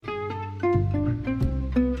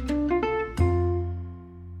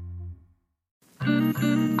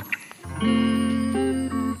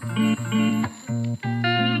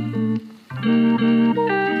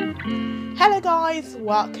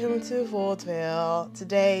Welcome to Vaudeville.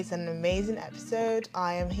 Today is an amazing episode.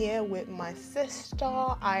 I am here with my sister.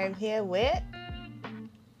 I am here with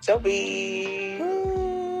Sophie.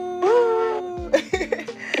 Woo!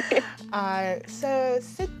 So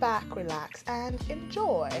sit back, relax, and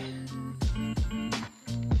enjoy.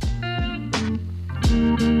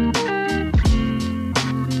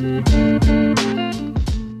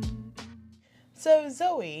 So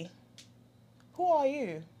Zoe, who are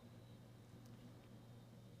you?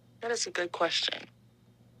 That is a good question.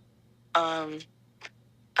 I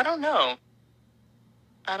don't know.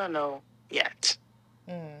 I don't know yet.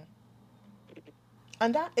 And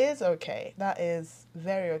that is okay. That is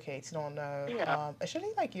very okay to not know. Yeah.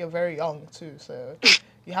 Especially like you're very young too, so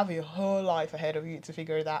you have your whole life ahead of you to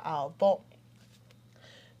figure that out. But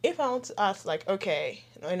if I want to ask, like, okay,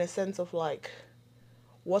 in a sense of like,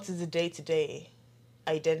 what is the day-to-day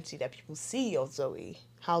identity that people see of Zoe?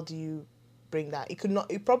 How do you bring that?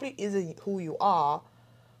 It probably isn't who you are,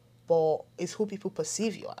 but it's who people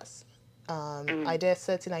perceive you as. Are there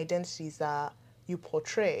certain identities that you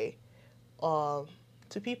portray to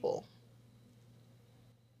people?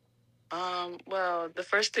 Well, the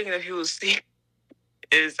first thing that he will see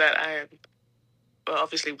is that I am, well,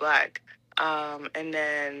 obviously black. And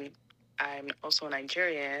then I'm also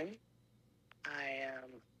Nigerian. I am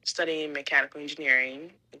studying mechanical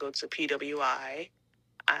engineering. I go to PWI.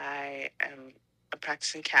 I am a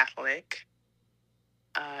practicing Catholic.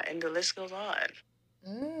 And the list goes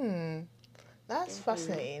on. That's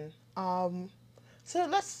fascinating. So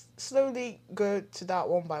let's slowly go to that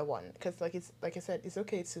one by one, because like I said, it's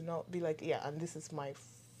okay to not be like, yeah, and this is my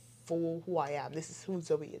full who I am. This is who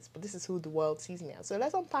Zoe is, but this is who the world sees me as. So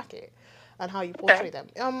let's unpack it and how you portray them.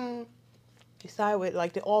 You start with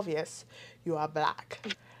like the obvious. You are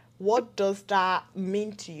black. What does that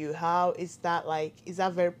mean to you? How is that like? Is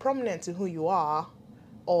that very prominent in who you are,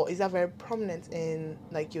 or is that very prominent in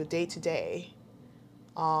like your day to day?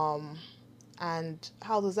 And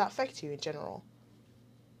how does that affect you in general?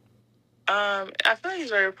 I feel like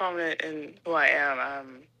he's very prominent in who I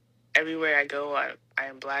am. Everywhere I go, I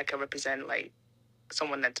am black. I represent like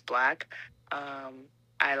someone that's black.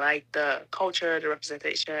 I like the culture, the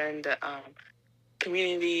representation, the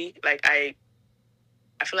community. Like I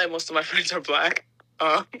feel like most of my friends are black.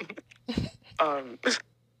 Um, um,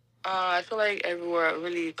 I feel like everywhere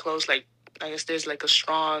really close. Like I guess there's like a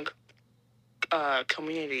strong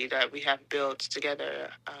community that we have built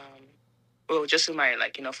together. Well, just in my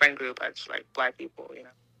friend group, as like black people.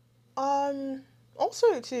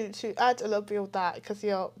 Also to add a little bit of that, because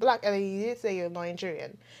you're black and you did say you're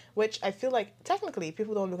Nigerian, which I feel like technically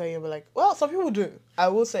people don't look at you and be like, well, some people do. I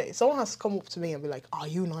will say someone has come up to me and be like, are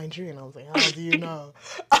you Nigerian? I was like, how do you know?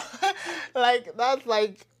 Like that's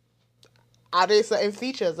like, are there certain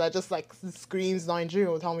features that just like screams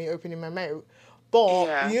Nigerian without me opening my mouth?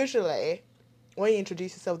 But usually when you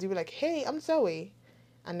introduce yourself, do you be like, hey, I'm Zoe?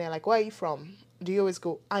 And they're like, where are you from? Do you always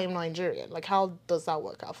go, I am Nigerian? Like, how does that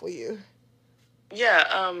work out for you?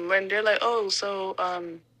 Yeah, when they're like, oh, so,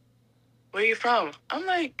 where are you from? I'm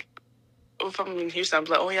like, from Houston. I'm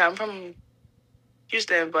like, oh yeah, I'm from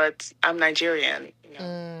Houston, but I'm Nigerian,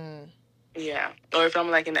 Yeah. Or if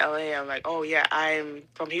I'm like in LA, I'm like, oh yeah, I'm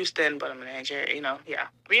from Houston, but I'm in Nigeria, yeah.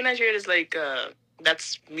 Being Nigerian is like,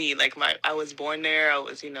 that's me. Like I was born there. I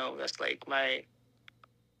was, that's like my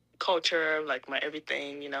culture, like my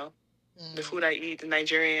everything, the food I eat, the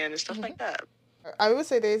Nigerian and stuff like that. I would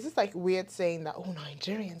say there's this like weird saying that, oh,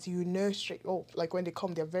 Nigerians, straight up, like when they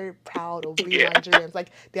come, they're very proud of being Nigerians. Like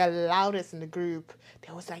they're loudest in the group. They're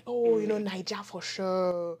always like, oh, Niger for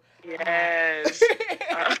sure. Yes.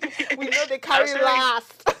 We know they carry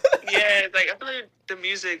last. Yeah, like I feel like the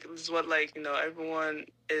music is what like, everyone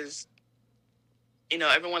is,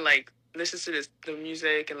 everyone like listens to the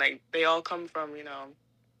music and like they all come from,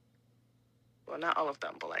 well, not all of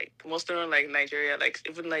them, but like most of them like Nigeria, like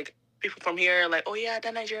even like people from here, like, oh yeah,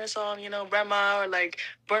 that Nigerian song, Rema or like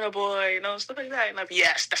Burna Boy, stuff like that. And I'm like,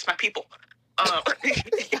 yes, that's my people. That's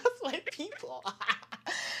my people.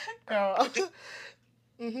 Girl.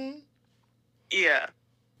 Yeah.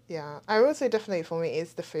 Yeah, I would say definitely for me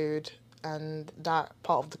it's the food and that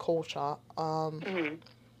part of the culture. Do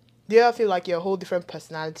you ever feel like you're a whole different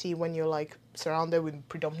personality when you're like surrounded with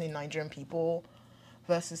predominantly Nigerian people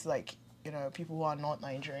versus like, people who are not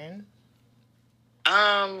Nigerian?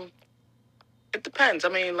 It depends. I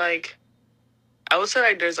mean, like, I would say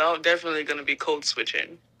like there's definitely gonna be code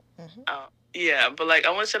switching. Yeah, but like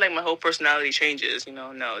I want to say like my whole personality changes.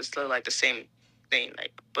 No, it's still like the same thing.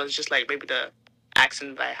 Like, but it's just like maybe the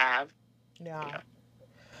accent that I have. Yeah.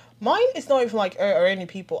 Mine is not even like or any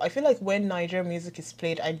people. I feel like when Nigerian music is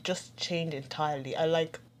played, I just change entirely.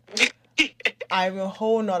 I'm a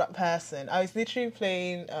whole nother person. I was literally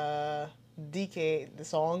playing DK the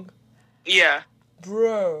song. Yeah.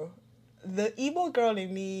 Bro, the emo girl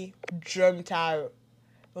in me jumped out.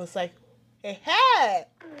 It was like, hey,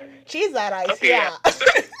 she's that I Okay, yeah.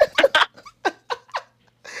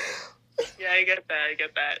 Yeah, I get that. I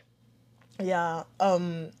get that. Yeah.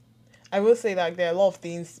 I will say that there are a lot of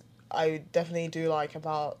things I definitely do like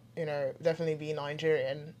about, definitely being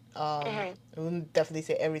Nigerian. I wouldn't definitely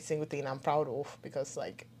say every single thing I'm proud of because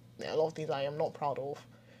like there are a lot of things I am not proud of.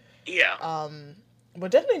 Yeah. But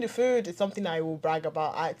definitely the food is something I will brag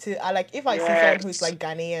about. I like if I see someone who's Yes. like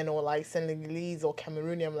Ghanaian or like Senegalese or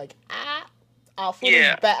Cameroonian, I'm like, our food is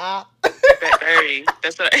Yeah. better. Very.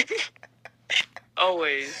 That's what I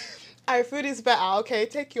always. Our food is better. Okay,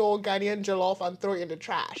 take your Ghanaian jollof and throw it in the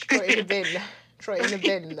trash. Throw it in the bin. Throw it in the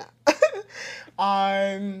bin.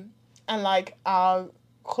 And like our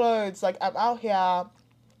clothes, like I'm out here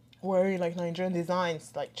wearing like Nigerian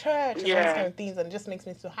designs, like church and all these kind Yeah. of things, and it just makes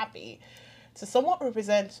me so happy to somewhat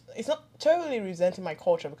represent. It's not totally representing my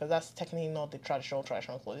culture because that's technically not the traditional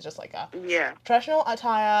clothes. It's just like a Yeah. traditional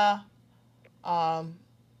attire,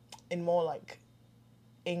 in more like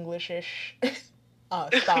Englishish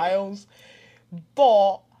styles,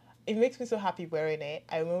 but it makes me so happy wearing it.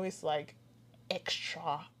 I'm always like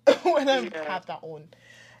extra when I have that on.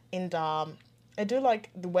 And I do like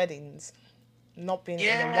the weddings. Not been in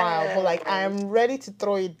a while, but like I am ready to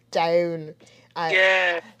throw it down.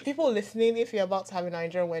 People listening, if you're about to have a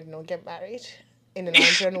Nigerian wedding or get married in a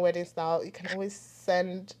Nigerian wedding style, you can always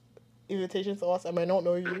send invitations to us. I might not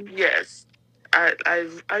know you. Yes. I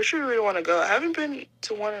should really want to go. I haven't been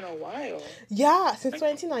to one in a while. Yeah, since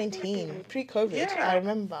 2019, pre-COVID, Yeah. I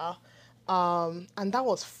remember. And that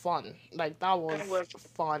was fun. Like that was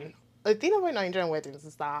fun. The thing about Nigerian weddings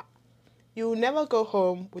is that you never go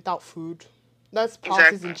home without food. That's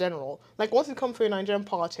parties in general. Like once you come for a Nigerian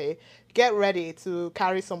party, get ready to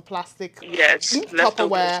carry some plastic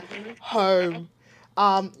Tupperware home.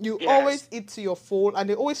 You always eat to your full, and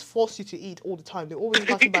they always force you to eat all the time. They always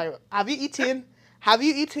pass you by. Have you eaten? Have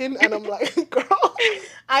you eaten? And I'm like, girl,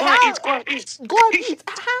 I have. Go and eat. Go and eat.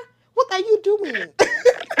 What are you doing?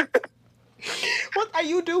 What are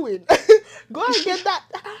you doing? Go and get that.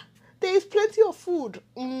 There is plenty of food.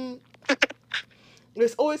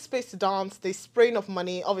 There's always space to dance. There's spraying of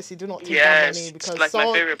money. Obviously, do not take that money because like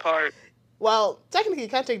my favorite part. Well, technically, you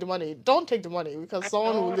can't take the money. Don't take the money because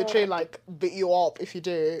someone will literally like beat you up if you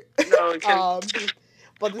do. No,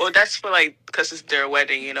 but well, that's for like because it's their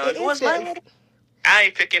wedding, you know. If it was my wedding, I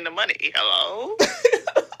ain't picking the money. Hello.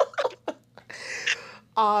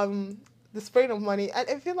 The spraying of money, and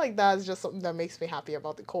I feel like that's just something that makes me happy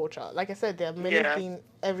about the culture. Like I said, there are many things.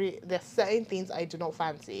 There are certain things I do not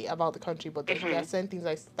fancy about the country, but there are certain things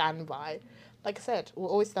I stand by. Like I said, we'll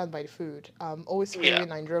always stand by the food. Always favoring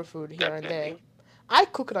Nigerian food here and there. I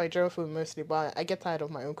cook Nigerian food mostly, but I get tired of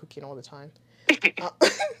my own cooking all the time.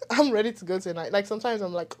 I'm ready to go to a night. Like sometimes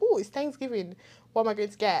I'm like, oh, it's Thanksgiving. What am I going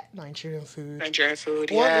to get? Nigerian food. Nigerian food.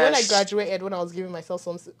 When I graduated, when I was giving myself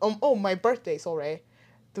some, my birthday. Sorry,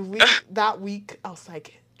 that week, I was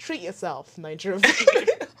like, treat yourself, Nigerian food.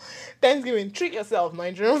 Thanksgiving, treat yourself,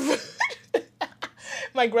 Nigerian food.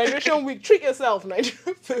 My graduation week, treat yourself,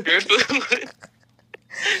 Nigerian food.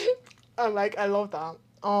 I'm like, I love that.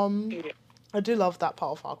 I do love that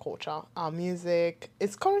part of our culture. Our music.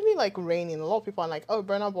 It's currently like raining. A lot of people are like, oh,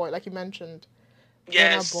 Burna Boy, like you mentioned.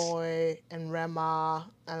 Yes. Burna Boy and Rema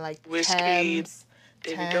and like Whiskey, Thames,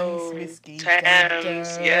 Whiskey,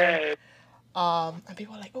 Thames, yeah. And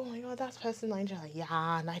people are like, oh my god, that's person Nigeria. Like,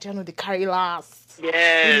 yeah, Nigeria know they carry last.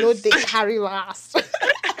 Yes. We know they carry last.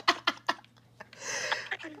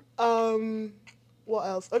 What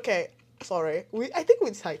else? Okay, sorry. I think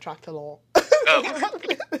we sidetracked a lot. Oh.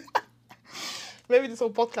 Maybe this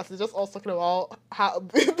whole podcast is just all talking about how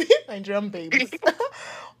Nigerian babies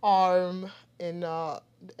in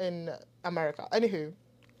America. Anywho,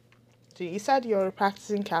 so you said you're a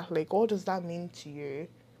practicing Catholic. What does that mean to you?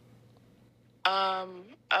 I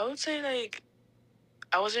would say like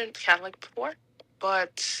I wasn't Catholic before,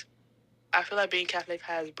 but I feel like being Catholic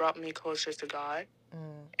has brought me closer to God.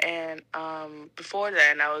 And before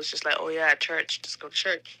then, I was just like, oh yeah, church, just go to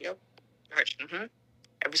church. Yep, church.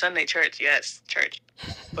 Every Sunday, church. Yes, church.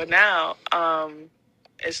 But now,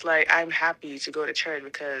 it's like I'm happy to go to church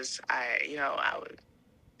because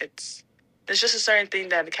there's just a certain thing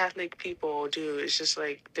that the Catholic people do. It's just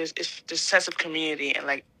like there's a sense of community and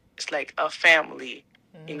like it's like a family.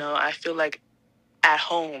 You know, I feel like at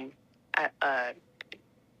home at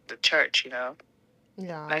the church. You know.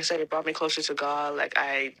 Like I Yeah. said, it brought me closer to God. Like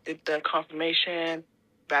I did the confirmation,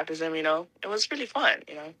 baptism. It was really fun.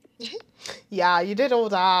 Yeah, you did all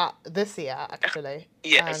that this year, actually. And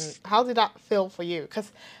Yes. how did that feel for you?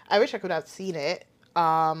 Because I wish I could have seen it.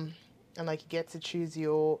 Um, and like you get to choose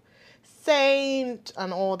your saint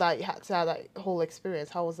and all that. You had to have that whole experience.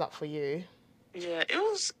 How was that for you? Yeah, it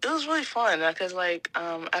was really fun because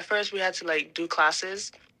at first we had to like do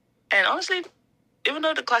classes, and honestly, even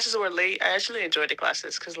though the classes were late, I actually enjoyed the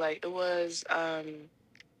classes because like it was I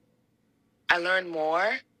learned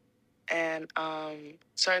more, and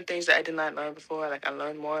certain things that I did not learn before, like I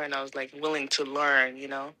learned more, and I was like willing to learn.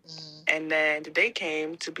 Mm. And then the day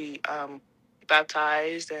came to be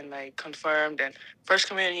baptized and like confirmed and first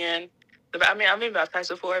communion. I mean, I've been baptized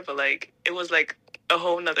before, but like it was like a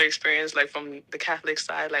whole nother experience, like from the Catholic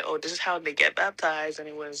side, like, oh, this is how they get baptized, and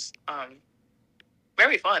it was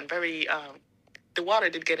very fun. Very the water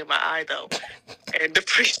did get in my eye though, and the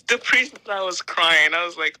priest thought I was crying. I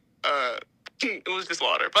was like, it was just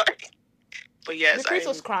water, but The yes, priest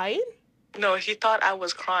was crying? no, he thought I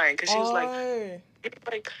was crying because Oh. he was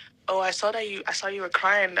like, oh, I saw you were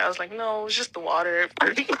crying. I was like, no, it was just the water.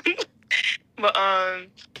 But other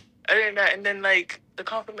than that, and then like the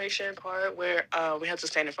confirmation part where we had to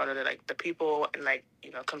stand in front of the people and like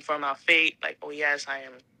confirm our faith. Like, oh yes,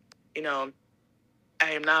 you know,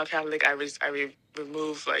 I am now Catholic.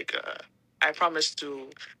 Remove I promise to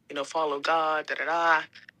follow God. Da da da.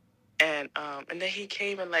 And then he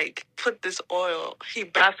came and like put this oil. He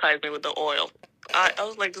baptized me with the oil. I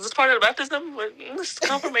was like, is this part of the baptism? This is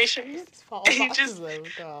confirmation. It's part And of he just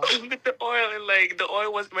baptism, God. with the oil, and like the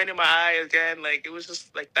oil wasn't right in my eye again. Like it was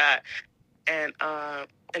just like that. And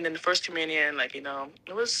then the first communion, like it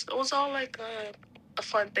was all like a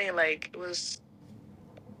fun thing. Like it was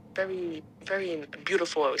very very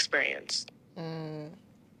beautiful experience. Mm.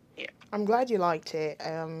 Yeah. I'm glad you liked it.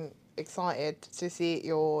 I'm excited to see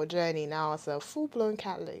your journey now as a full blown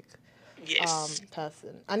Catholic Yes.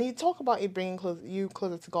 person. And you talk about it bringing you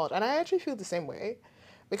closer to God, and I actually feel the same way,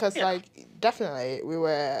 because Yeah. like definitely we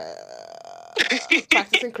were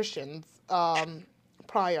practicing Christians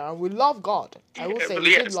prior, and we love God. I will Yeah, say but we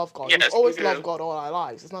did yes, love God. We've yes, we always loved do. God all our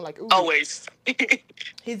lives. It's not like ooh, Always.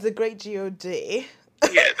 he's the great God.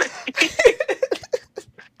 Yes.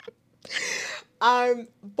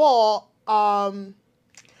 But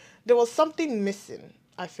there was something missing,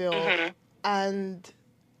 I feel. Hmm. And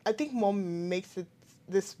I think mom makes it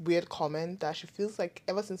this weird comment that she feels like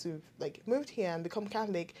ever since we've like moved here and become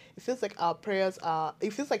Catholic, it feels like our prayers are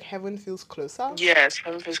it feels like heaven feels closer, Yes,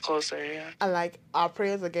 heaven is closer. Yeah. and like our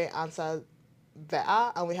prayers are getting answered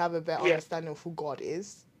better, and we have a better Yeah. understanding of who God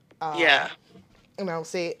is. Yeah. And I'll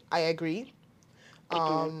say I agree.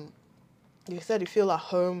 Hmm. You said you feel at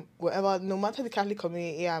home wherever, no matter the Catholic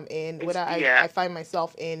community I'm in, whether I Yeah. find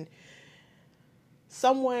myself in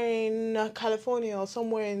somewhere in California or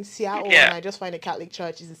somewhere in Seattle and Yeah. I just find a Catholic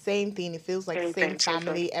church, it's the same thing. It feels like Same same thing. Same thing.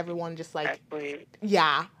 family. Everyone just like, Exactly.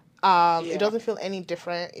 yeah. It Yeah. doesn't feel any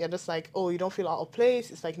different. You're just like, oh, you don't feel out of place.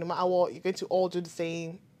 It's like no matter what, you're going to all do the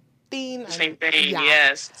same thing, The and same thing. yeah.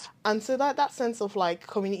 Yes. And so that sense of like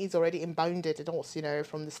community is already imbounded in us,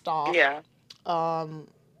 from the start. Yeah.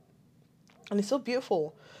 And it's so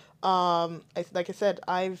beautiful. Like I said,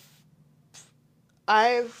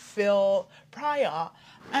 I feel prior,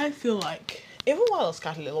 I feel like even while I was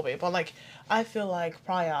cut a little bit, but like I feel like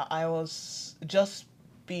prior I was just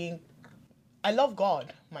being. I love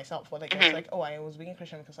God myself, but like I was Hmm. like, oh, I was being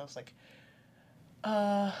Christian because I was like,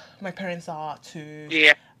 my parents are too,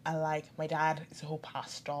 Yeah. and like my dad is a whole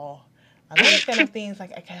pastor, and all these kind of things.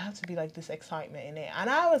 Like I can have to be like this excitement in it, and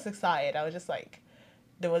I was excited. I was just like,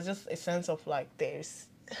 there was just a sense of like there's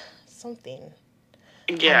something.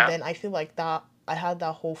 And Yeah. then I feel like that I had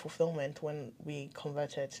that whole fulfillment when we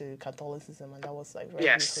converted to Catholicism, and that was like very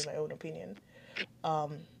beautiful Yes. in my own opinion.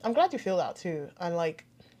 I'm glad you feel that too. And like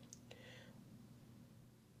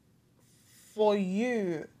for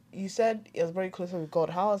you, you said it was very close with God.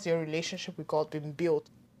 How has your relationship with God been built?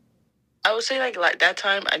 I would say like that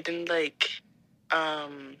time I didn't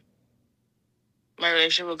um my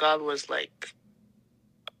relationship with God was like,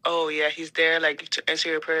 oh yeah, he's there like to answer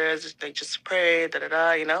your prayers, like just pray, da da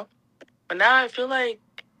da. But now I feel like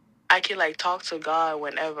I can like talk to God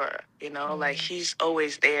whenever. Like Mm, he's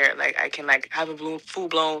always there. Like I can like have a full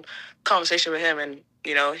blown conversation with him, and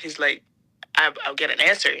he's like, I'll get an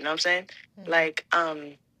answer. You know what I'm saying? mm, Like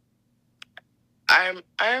I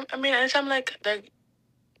mean, anytime like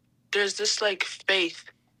there's this like faith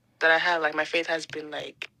that I have. Like my faith has been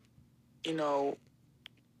like, you know,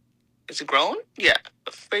 it's grown. Yeah,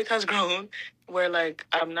 faith has grown where like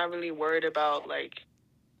I'm not really worried about like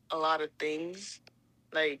a lot of things.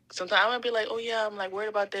 Like sometimes I might be like, oh yeah, I'm like worried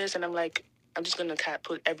about this, and I'm like, I'm just gonna kind of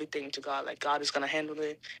put everything to God. Like God is gonna handle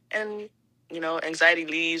it, and anxiety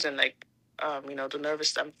leaves, and like the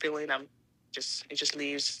nervous I'm feeling, it just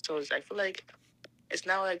leaves. So I feel like it's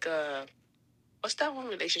now like what's that one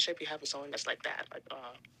relationship you have with someone that's like that, like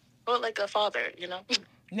well, like a father.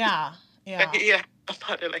 Yeah, yeah, Yeah, a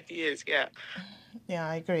father like he is. Yeah, yeah.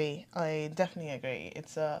 I agree. I definitely agree.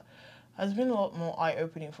 It's has been a lot more eye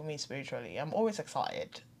opening for me spiritually. I'm always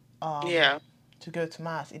excited, um, yeah. to go to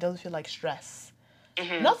mass. It doesn't feel like stress.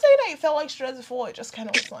 Hmm. Not saying that it felt like stress before. It just kind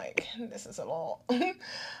of was like this is a lot.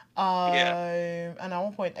 Yeah. And at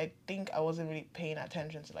one point, I think I wasn't really paying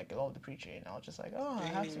attention to like a lot of the preaching. I was just like, oh, I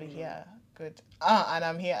have to be Mm. here. Good. And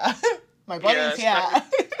I'm here. My Yeah. body's So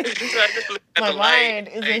here. so I just look at My the light. mind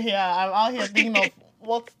isn't Like, here. I'm out here thinking of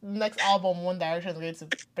what next album One Direction is going to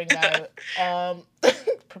bring out.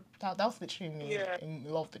 That was literally me yeah. in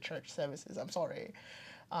a lot of the church services. I'm sorry.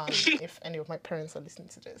 If any of my parents are listening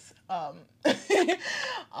to this.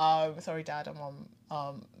 Sorry, dad and mom.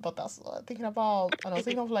 But that's what I'm thinking about. And I was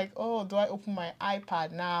thinking of like, oh, do I open my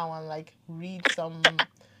iPad now and like read some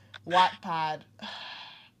Wattpad?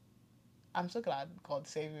 I'm so glad God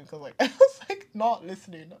saved me because like I was like not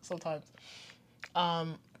listening sometimes.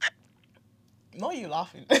 Um, not you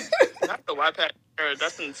laughing. Not the Wattpad.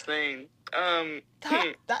 That's insane.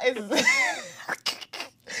 That is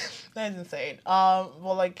that is insane.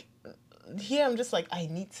 Well, like here I'm just like I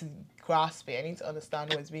need to grasp it. I need to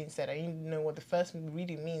understand what's being said. I need to know what the first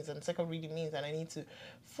reading means and the second reading means, and I need to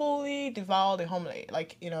fully devour the homily.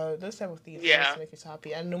 Like those type of things yeah. just make me so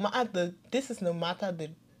happy. And no matter no matter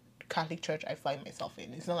the Catholic Church I find myself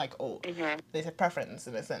in. It's not like Hmm. there's a preference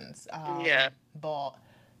in a sense. Yeah. But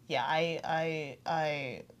yeah,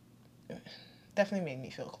 I definitely made me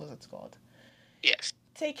feel closer to God. Yes.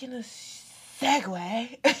 Taking a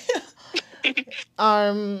segue.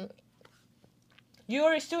 um,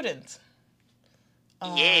 you're a student.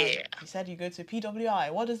 Yeah. You said you go to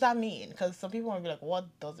PWI. What does that mean? Because some people might be like, what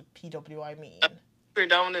does a PWI mean?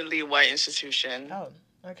 Predominantly white institution. Oh,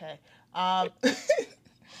 okay. Um,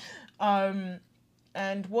 um,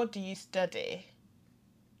 and what do you study?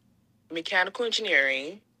 Mechanical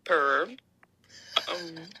engineering. Per.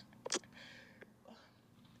 Um.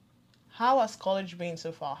 How has college been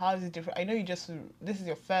so far? How is it different? I know you just this is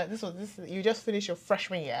your first you just finished your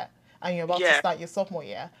freshman year and you're about to Yeah. start your sophomore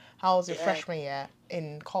year. How was your Yeah. freshman year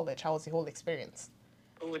in college? How was the whole experience?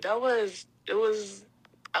 Ooh, that was. It was.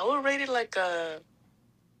 I would rate it like a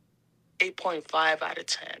 8.5 out of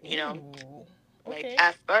 10. Ooh, Like okay.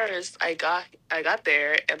 at first, I got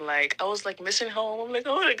there and like I was like missing home. I'm like,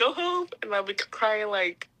 I want to go home, and I'll be crying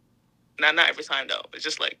like, not every time though. It's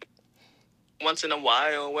just like once in a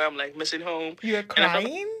while where I'm like missing home, You were and I felt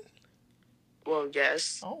crying? well,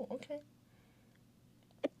 yes, Oh, okay.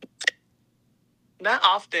 not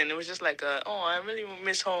often. It was just like oh, I really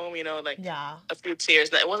miss home. Like Yeah. a few tears.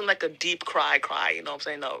 That it wasn't like a deep cry. You know what I'm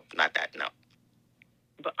saying? No, not that. No,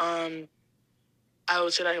 but I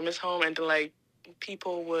would say like I miss home, and then like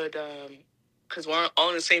people would because we're all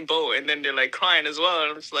in the same boat, and then they're like crying as well,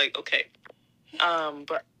 and I'm just like, okay.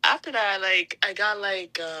 But after that, like I got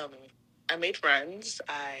like I made friends.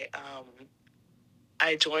 I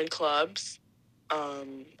joined clubs.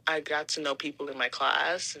 I got to know people in my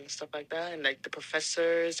class and stuff like that, and like the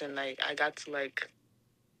professors, and like I got to like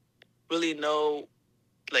really know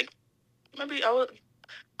like maybe I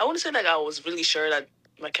wouldn't say like I was really sure that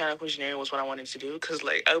mechanical engineering was what I wanted to do because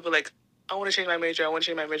like I would be like I want to change my major. I want to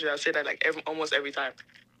change my major. I'll say that like almost every time,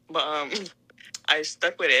 but I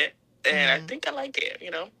stuck with it, and I think I liked it.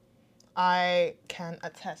 I can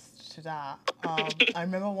attest to that. I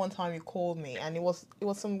remember one time you called me and it was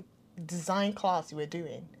some design class you were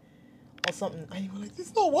doing or something, and you were like,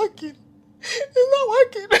 "It's not working. It's not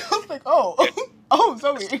working." I was like, "Oh, oh,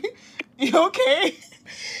 Zoe, you okay?"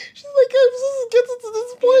 She's like, "I'm just getting to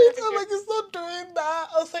this point, and like it's not doing that."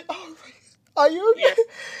 I was like, "Oh, are you Yeah, okay?"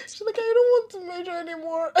 She's like, "I don't want to major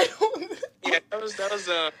anymore. I don't." yeah. That was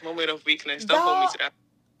a moment of weakness. Don't hold me That to that.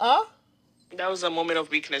 uh That was a moment of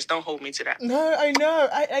weakness. Don't hold me to that. No, I know.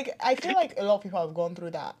 I feel like a lot of people have gone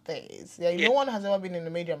through that phase. Yeah, Yeah, no one has ever been in a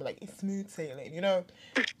major and be like, it's smooth sailing, you know?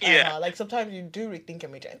 yeah, Like sometimes you do rethink a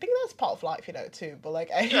major. I think that's part of life, too. But like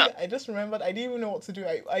yeah, I just remembered I didn't even know what to do.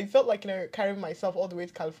 I felt like, carrying myself all the way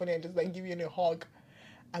to California and just like give you a hug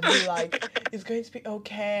and be like, it's going to be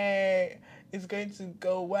okay. It's going to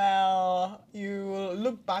go well. You will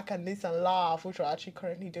look back at this and laugh, which we're actually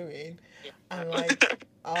currently doing. And like,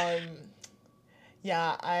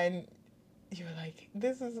 yeah, and you were like,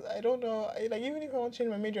 this is, I don't know, like, even if I want to change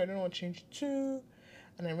my major, I don't want to change too.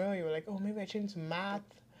 And I remember you were like, oh, maybe I change to math.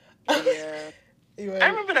 yeah. You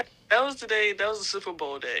I were, remember that was the day. That was the Super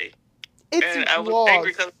Bowl day, it and I was angry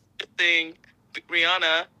was. because seeing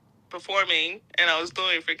Rihanna performing, and I was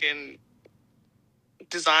doing freaking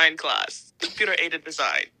design class, computer aided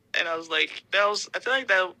design, and I was like, that was. I feel like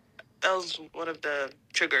that was one of the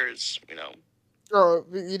triggers. Oh,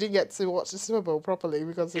 you didn't get to watch the Super Bowl properly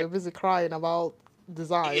because you Yeah. were busy crying about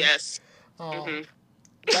design. Yes. Oh, Hmm.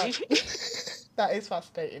 that that is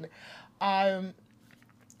fascinating. Um,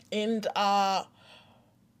 and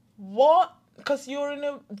what? Because you're in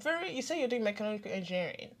a very, you say you're doing mechanical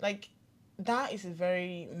engineering, like that is a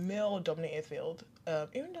very male-dominated field.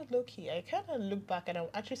 Even though low key, I kind of look back and I'm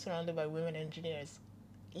actually surrounded by women engineers.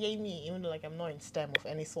 Yay me! Even though like I'm not in STEM of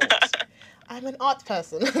any sort, I'm an art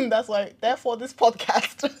person, and that's why. Therefore, this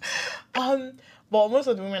podcast. um, but most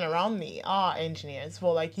of the women around me are engineers.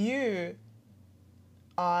 But like you,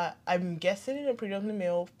 I'm guessing in a predominantly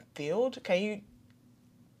male field. Can you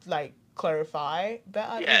like clarify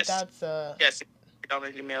better if Yes. that's a Yes.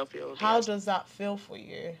 Predominantly male field. how Yes. does that feel for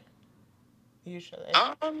you usually?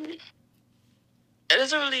 It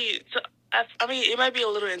doesn't really. So, I mean, it might be a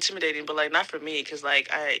little intimidating, but like not for me because like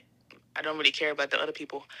I don't really care about the other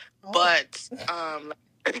people. Oh. But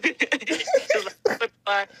because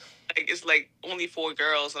like it's like only 4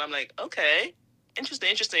 girls, and I'm like, okay, interesting,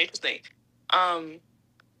 interesting, interesting. Um,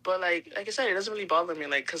 but like I said, it doesn't really bother me,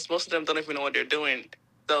 like because most of them don't even know what they're doing.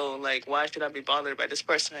 So like, why should I be bothered by this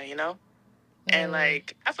person? And Mm.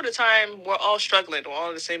 like half of the time, we're all struggling. We're all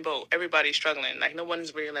in the same boat. Everybody's struggling. Like no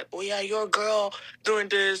one's really like, oh yeah, you're a girl doing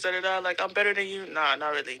this, da da da. Like I'm better than you. Nah,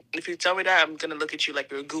 not really. If you tell me that, I'm gonna look at you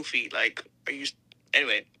like you're goofy. Like, are you?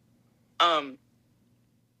 Anyway, um,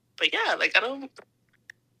 but yeah, like I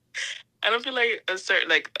don't feel like a certain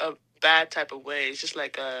like a bad type of way. It's just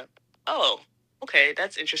like oh, okay,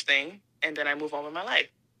 that's interesting, and then I move on with my life.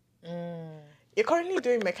 Mm. You're currently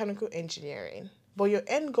doing mechanical engineering, but your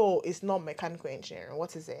end goal is not mechanical engineering.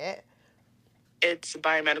 What is it? It's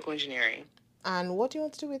biomedical engineering. And what do you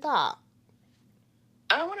want to do with that?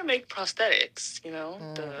 I want to make prosthetics.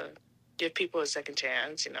 Mm. To give people a second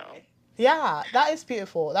chance. Yeah, that is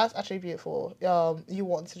beautiful. That's actually beautiful. You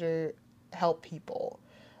want to help people,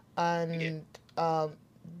 Yeah. and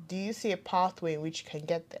do you see a pathway in which you can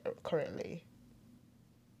get there currently?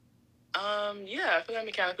 Yeah, I feel like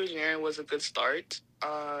mechanical engineering was a good start.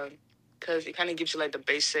 Because it kind of gives you like the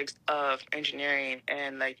basics of engineering,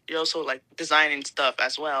 and like you're also like designing stuff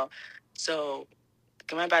as well. So,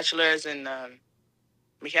 got my bachelor's in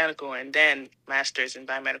mechanical, and then master's in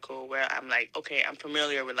biomedical, where I'm like, okay, I'm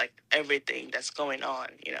familiar with like everything that's going on.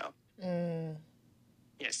 Mm.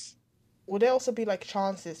 Yes. Would there also be like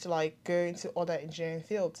chances to like go into other engineering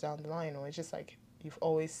fields down the line, or it's just like you've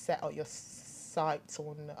always set out your sights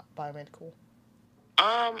on biomedical?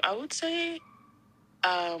 I would say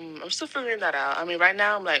I'm still figuring that out. I mean, right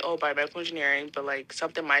now I'm like, oh, biomedical engineering, but like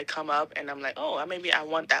something might come up, and I'm like, oh, maybe I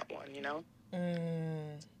want that one.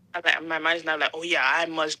 Mm. My mind's not like, oh yeah, I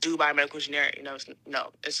must do biomedical engineering.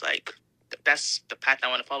 No, it's like that's the path I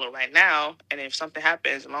want to follow right now. And if something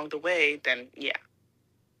happens along the way, then yeah.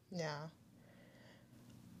 Yeah.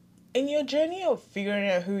 In your journey of figuring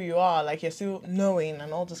out who you are, like you're still knowing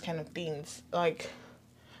and all those kind of things, like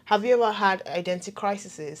have you ever had identity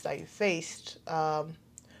crises that you faced?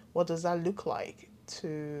 What does that look like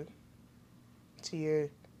to you?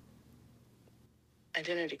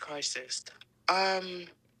 Identity crisis. Um,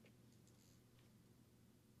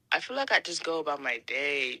 I feel like I just go about my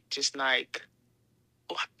day, just like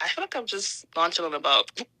I feel like I'm just nonchalant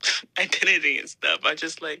about identity and stuff. I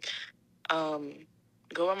just like um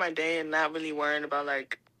go about my day and not really worrying about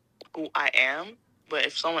like who I am. But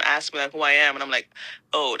if someone asks me like who I am, and I'm like,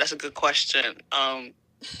 oh, that's a good question. Now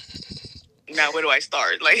where do I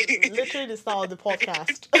start? Like, Literally the start of the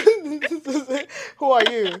podcast. Who are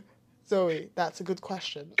you? Zoe, that's a good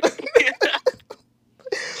question.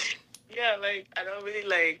 yeah, like I don't really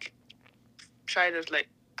like try to like.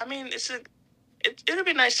 I mean, it'll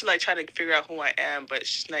be nice to like try to figure out who I am, but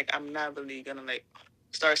it's just like I'm not really gonna like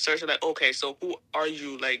start searching like, okay, so who are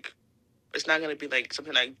you? Like, it's not gonna be like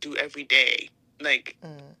something I do every day. Like,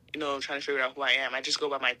 Mm. trying to figure out who I am. I just go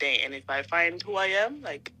by my day, and if I find who I am,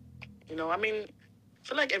 like, I mean, I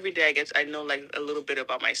feel like every day I know like a little bit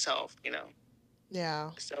about myself.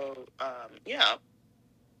 Yeah, So, yeah.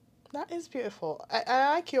 that is beautiful. I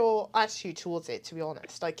like your attitude towards it, to be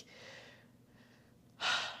honest. Like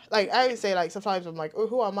I would say, like sometimes I'm like, oh,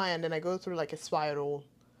 who am I? And then I go through like a spiral.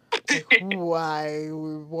 Like, why?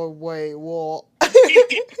 What? Wait, what?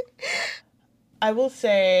 I will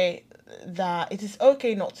say that it is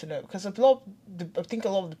okay not to know because I think a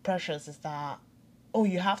lot of the pressures is that oh,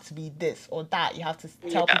 you have to be this or that. You have to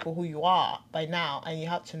tell Yeah. people who you are by now, and you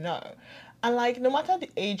have to know. And like, no matter the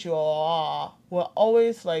age you are, we're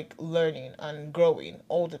always like learning and growing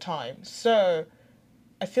all the time. So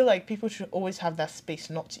I feel like people should always have that space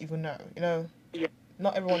not to even know, you know? Yeah.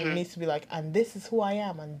 Not everyone Hmm. needs to be like, and this is who I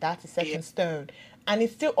am, and that is set Yeah. in stone. And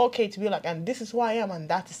it's still okay to be like, and this is who I am, and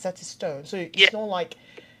that is set in stone. So Yeah. it's not like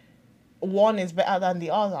one is better than the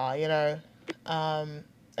other, you know?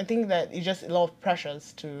 I think that it's just a lot of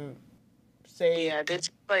pressures to say, Yeah. There's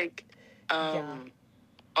like yeah. um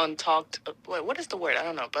untalked. What is the word? I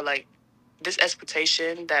don't know. But like this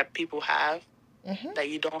expectation that people have Mm-hmm. that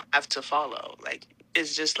you don't have to follow. Like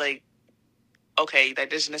it's just like okay, like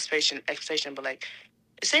there's an expectation, but like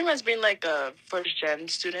same as being like a first gen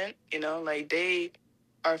student, you know, like they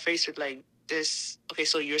are faced with like this. Okay,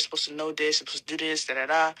 so you're supposed to know this, you're supposed to do this, da da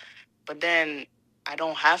da, but then I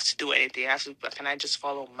don't have to do anything. I have to, can I just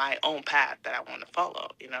follow my own path that I want to follow,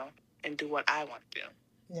 you know, and do what I want to do?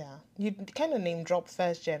 Yeah. You kind of name drop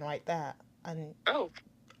first gen right there. And Oh,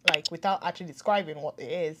 like without actually describing what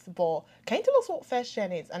it is. But can you tell us what first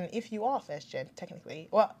gen is? And if you are first gen, technically,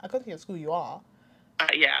 well, according to your school, you are.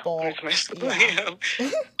 yeah, But yeah.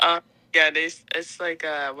 yeah. Yeah, it's like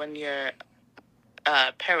when your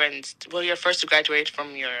parents, well, you're first to graduate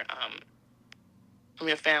from your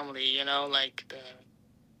family, you know, like the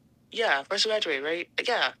yeah, first to graduate, right?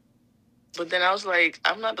 Yeah. But then I was like,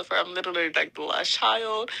 I'm not the first. I'm literally like the last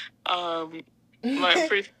child. Um, my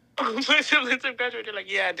pre my siblings have graduated. They're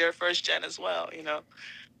like, yeah, they're first gen as well. You know,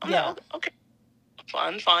 I'm like, Yeah. okay,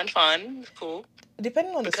 fun, cool.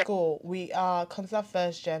 Depending on the Because school, we are considered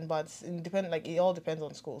first gen, but like it all depends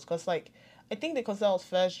on schools. Cause like I think they consider us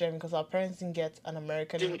first gen because our parents didn't get an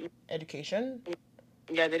American education.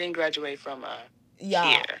 yeah, they didn't graduate from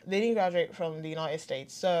Yeah, here. they didn't graduate from the United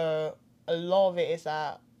States, so a lot of it is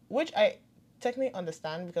that, which I technically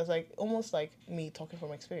understand because like almost like me talking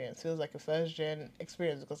from experience feels like a first gen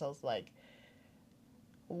experience because I was like,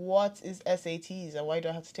 what is SATs and why do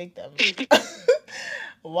I have to take them?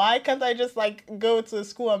 Why can't I just like go to a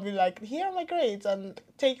school and be like, here are my grades and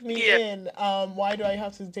take Yeah, me in? Why do I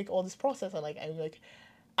have to take all this process? And like I'm like,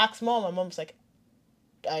 ask mom. My mom's like,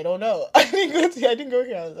 I don't know. I didn't go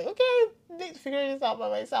here. I was like, okay, I need to figure this out by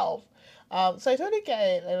myself. So I totally get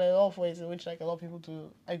it in a lot of ways in which like a lot of people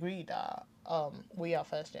do agree that we are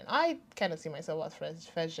first gen. I kind of see myself as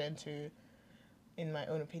first gen too, in my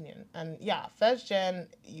own opinion. And yeah, first gen,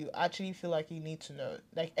 you actually feel like you need to know.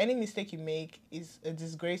 Like any mistake you make is a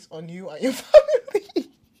disgrace on you and your family.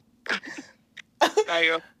 now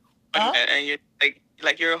you're Huh? and you're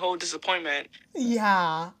like you're a whole disappointment.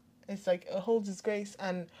 Yeah, it's like a whole disgrace,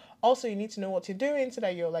 and also you need to know what you're doing so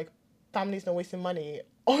that your like family's not wasting money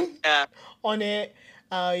Yeah, on it.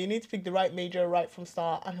 You need to pick the right major right from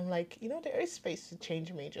start. And I'm like, there is space to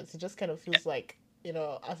change majors. It just kind of feels like,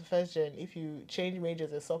 as a first gen, if you change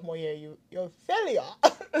majors in sophomore year, you're a failure.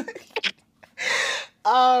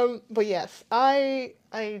 But yes,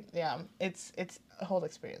 yeah, it's a whole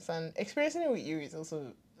experience, and experiencing it with you is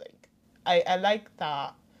also like, I like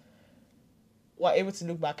that we're able to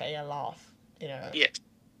look back at it and laugh. yes.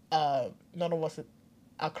 None of us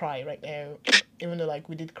are crying right now, even though like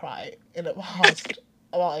we did cry in the past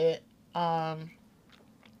about it.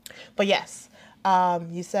 But yes,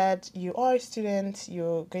 you said you are a student.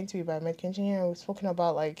 You're going to be a biomedical engineer. We've spoken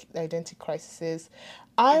about like the identity crises.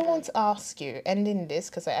 I want to ask you, ending this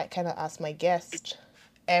because I kind of ask my guest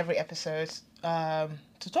every episode,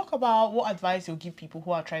 to talk about what advice you'll give people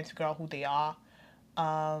who are trying to figure out who they are.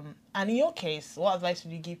 And in your case, what advice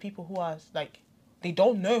would you give people who are like they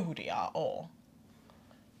don't know who they are or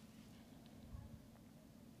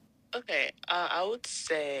Okay, I would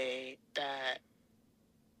say that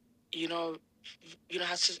you know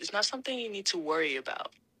it's not something you need to worry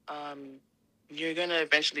about. Um, you're gonna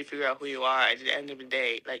eventually figure out who you are at the end of the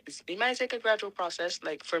day. Like it might take a gradual process.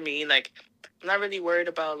 Like for me, like I'm not really worried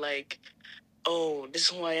about like, oh, this is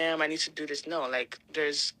who I am. I need to do this. No, like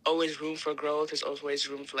there's always room for growth. There's always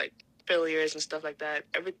room for like failures and stuff like that.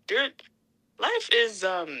 Life is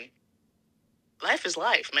life is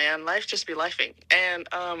life, man. Life just be lifing, and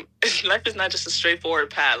life is not just a straightforward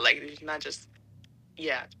path. Like it's not just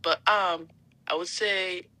yeah. But I would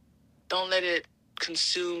say don't let it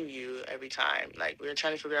consume you every time. Like we're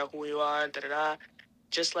trying to figure out who you are, da da da.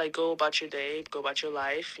 Just like go about your day, go about your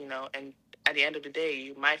life, and at the end of the day,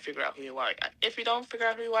 you might figure out who you are. If you don't figure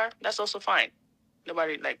out who you are, that's also fine.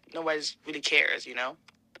 Nobody's really cares. And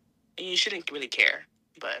you shouldn't really care.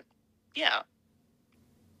 But yeah.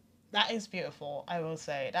 that is beautiful, I will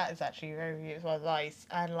say. That is actually very beautiful advice.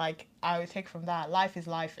 And like I would take from that, life is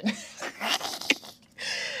life.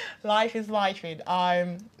 Life is life.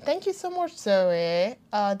 Thank you so much, Zoe.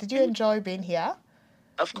 Did you enjoy being here?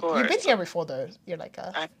 Of course. You've been here before, though. You're like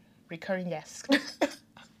a I- recurring guest.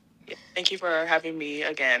 Yeah, thank you for having me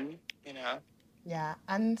again. Yeah,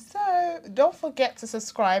 and so don't forget to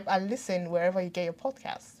subscribe and listen wherever you get your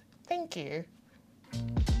podcasts. Thank you.